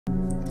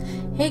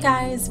Hey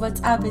guys,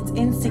 what's up? It's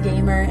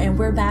Instagamer and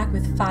we're back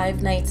with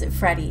Five Nights at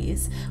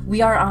Freddy's.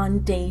 We are on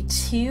day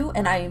 2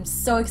 and I am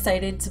so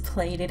excited to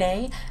play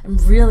today. I'm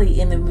really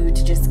in the mood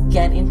to just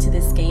get into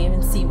this game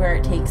and see where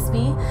it takes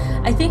me.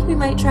 I think we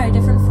might try a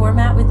different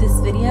format with this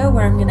video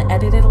where I'm going to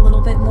edit it a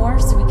little bit more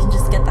so we can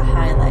just get the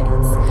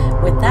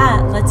highlights. With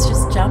that, let's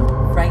just jump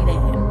right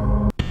in.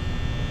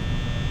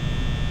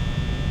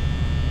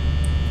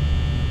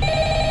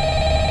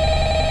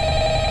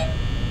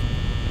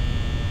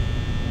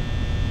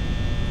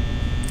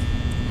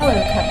 Hello,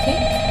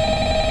 Cupcake.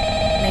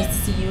 Nice to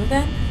see you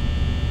again.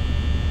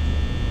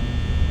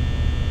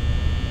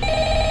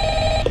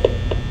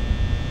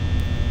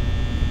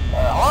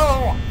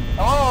 Hello?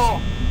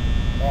 Hello?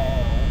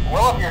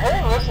 Well, if you're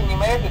hearing this and you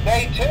made it to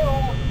day 2,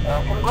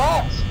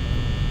 congrats.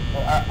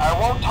 I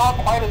won't talk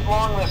quite as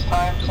long this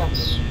time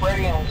since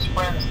Freddy and his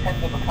friends tend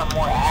to become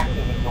more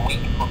active as the week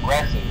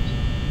progresses.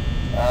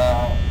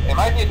 It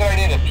might be a good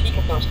idea to peek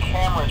at those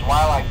cameras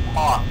while I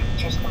talk,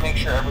 just to make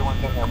sure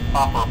everyone's in their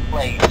proper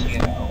place, you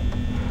know.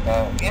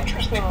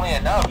 Interestingly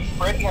enough,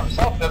 Freddy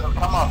himself doesn't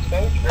come off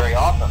stage very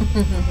often.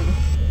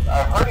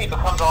 I've heard he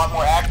becomes a lot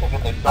more active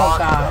in the dark,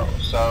 though,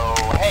 so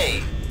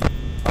hey,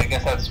 I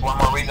guess that's one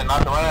more reason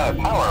not to run out of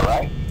power,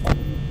 right?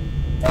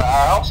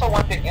 I also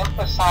want to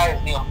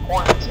emphasize the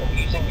importance of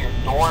using your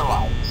door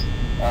lights.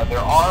 There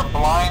are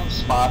blind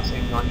spots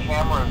in your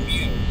camera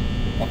views,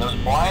 and those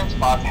blind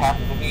spots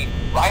happen to be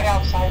right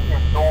outside your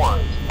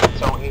doors.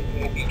 So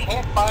if you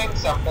can't find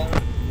something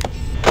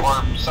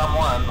or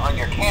someone on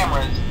your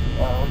cameras,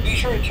 be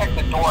sure to check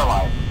the door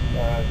light.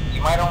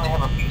 You might only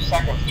have a few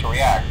seconds to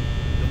react.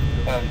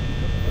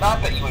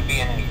 Not that you would be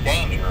in any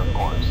danger, of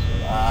course.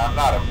 I'm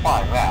not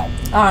implying that.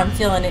 Oh, I'm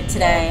feeling it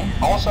today.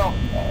 Also,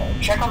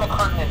 check on the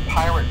curtain in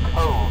Pirate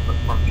Cove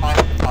from time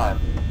to time.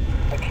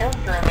 The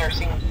character in there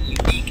seems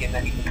unique in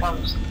that he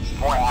becomes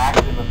more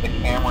active if the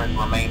cameras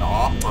remain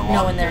off for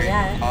long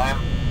periods of time.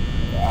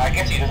 I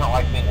guess he doesn't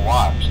like being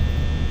watched.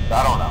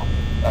 I don't know.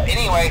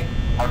 Anyway,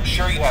 I'm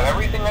sure you have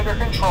everything under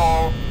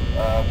control.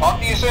 Talk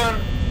to you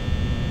soon.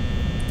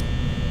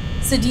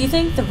 So do you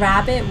think the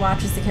rabbit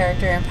watches the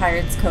character in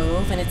Pirate's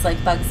Cove and it's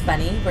like Bugs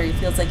Bunny where he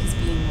feels like he's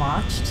being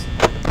watched?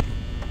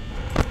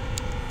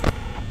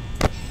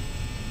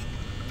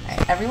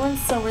 Alright,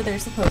 everyone's still where they're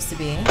supposed to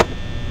be.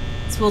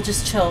 So we'll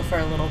just chill for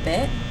a little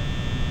bit.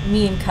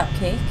 Me and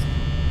Cupcake.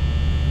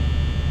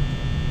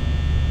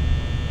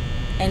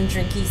 And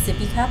Drinky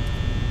Sippy Cup.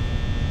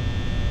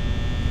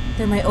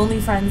 They're my only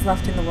friends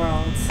left in the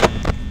world.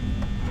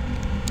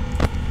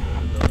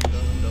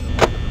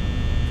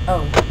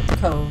 Oh,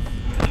 Cove.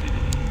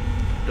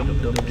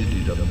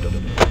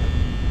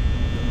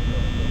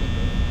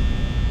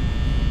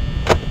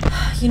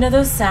 You know,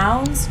 those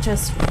sounds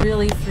just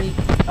really freak,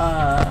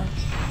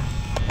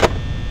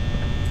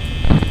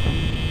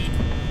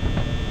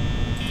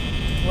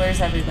 Where's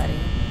everybody?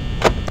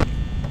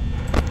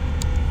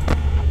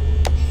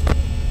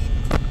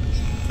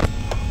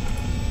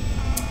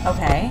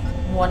 Okay,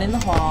 one in the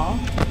hall.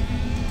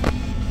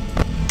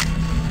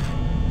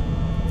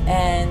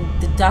 And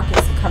the duck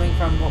is coming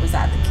from, what was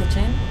that, the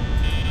kitchen?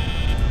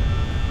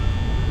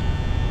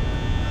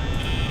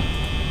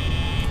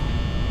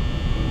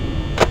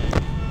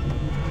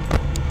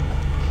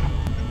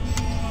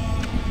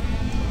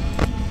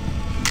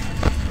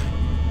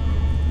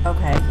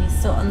 Okay, he's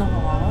still in the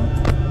hall.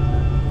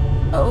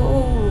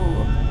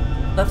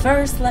 Oh, but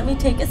first let me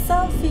take a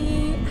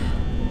selfie.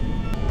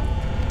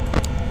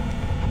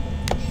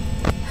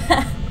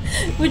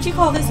 Would you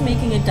call this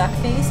making a duck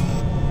face?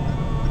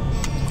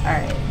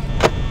 Alright.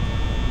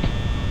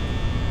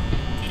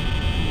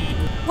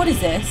 What is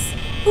this?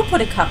 Who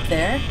put a cup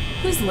there?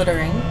 Who's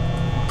littering?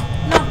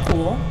 Not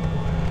cool.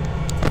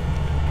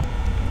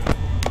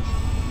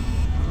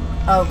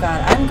 Oh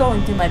god, I'm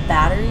going through my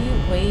battery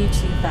way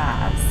too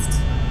fast.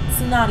 It's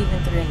not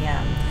even 3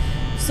 AM.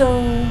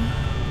 So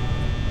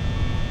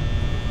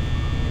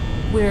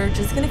we're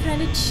just gonna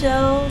kind of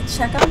chill,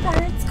 check on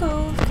Pirate's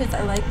Cove, because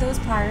I like those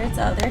pirates.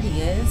 Oh, there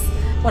he is.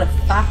 What a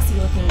foxy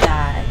looking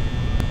guy.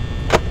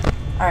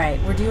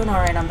 Alright, we're doing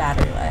alright on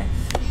battery life.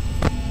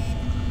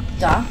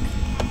 Duck.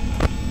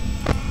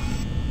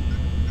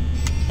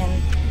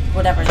 And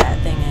whatever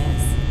that thing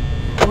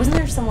is. Wasn't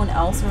there someone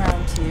else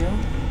around too?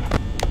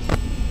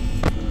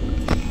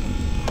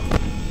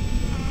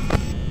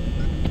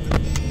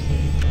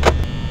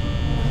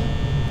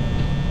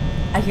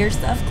 I hear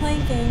stuff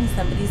clanking.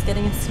 Somebody's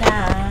getting a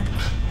snack.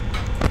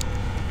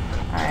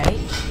 Alright.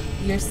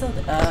 You're still...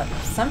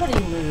 somebody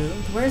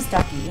moved. Where's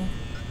Ducky?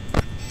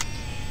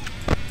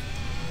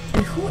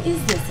 And who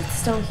is this that's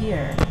still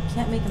here?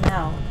 Can't make him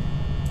out.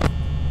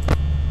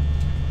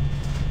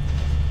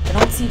 I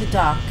don't see the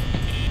duck.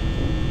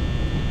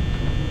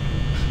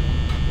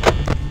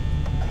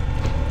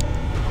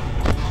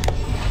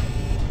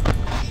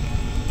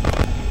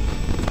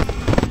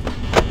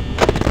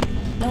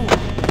 No.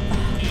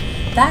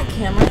 That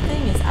camera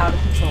thing is out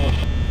of control.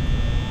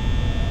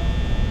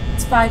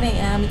 It's 5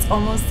 AM, it's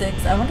almost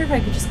 6. I wonder if I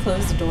could just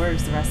close the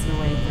doors the rest of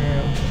the way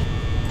through.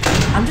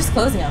 I'm just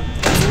closing them.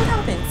 Let's see what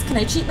happens. Can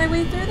I cheat my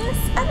way through this?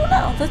 I don't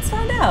know. Let's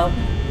find out.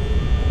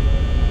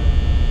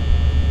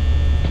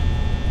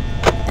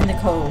 In the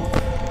cove.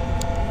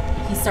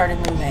 He started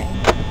moving.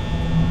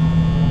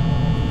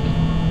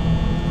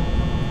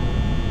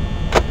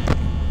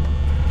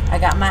 I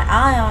got my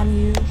eye on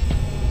you.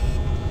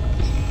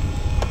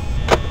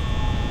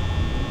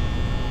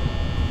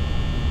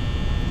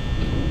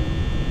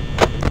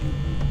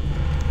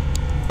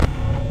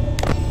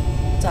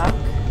 Duck.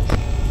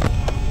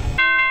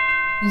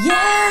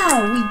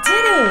 Yeah, we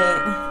did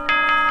it!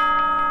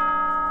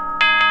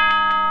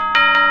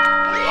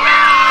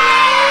 Yeah!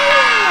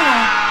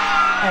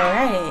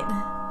 Alright.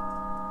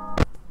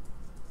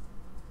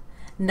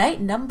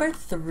 Night number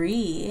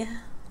 3.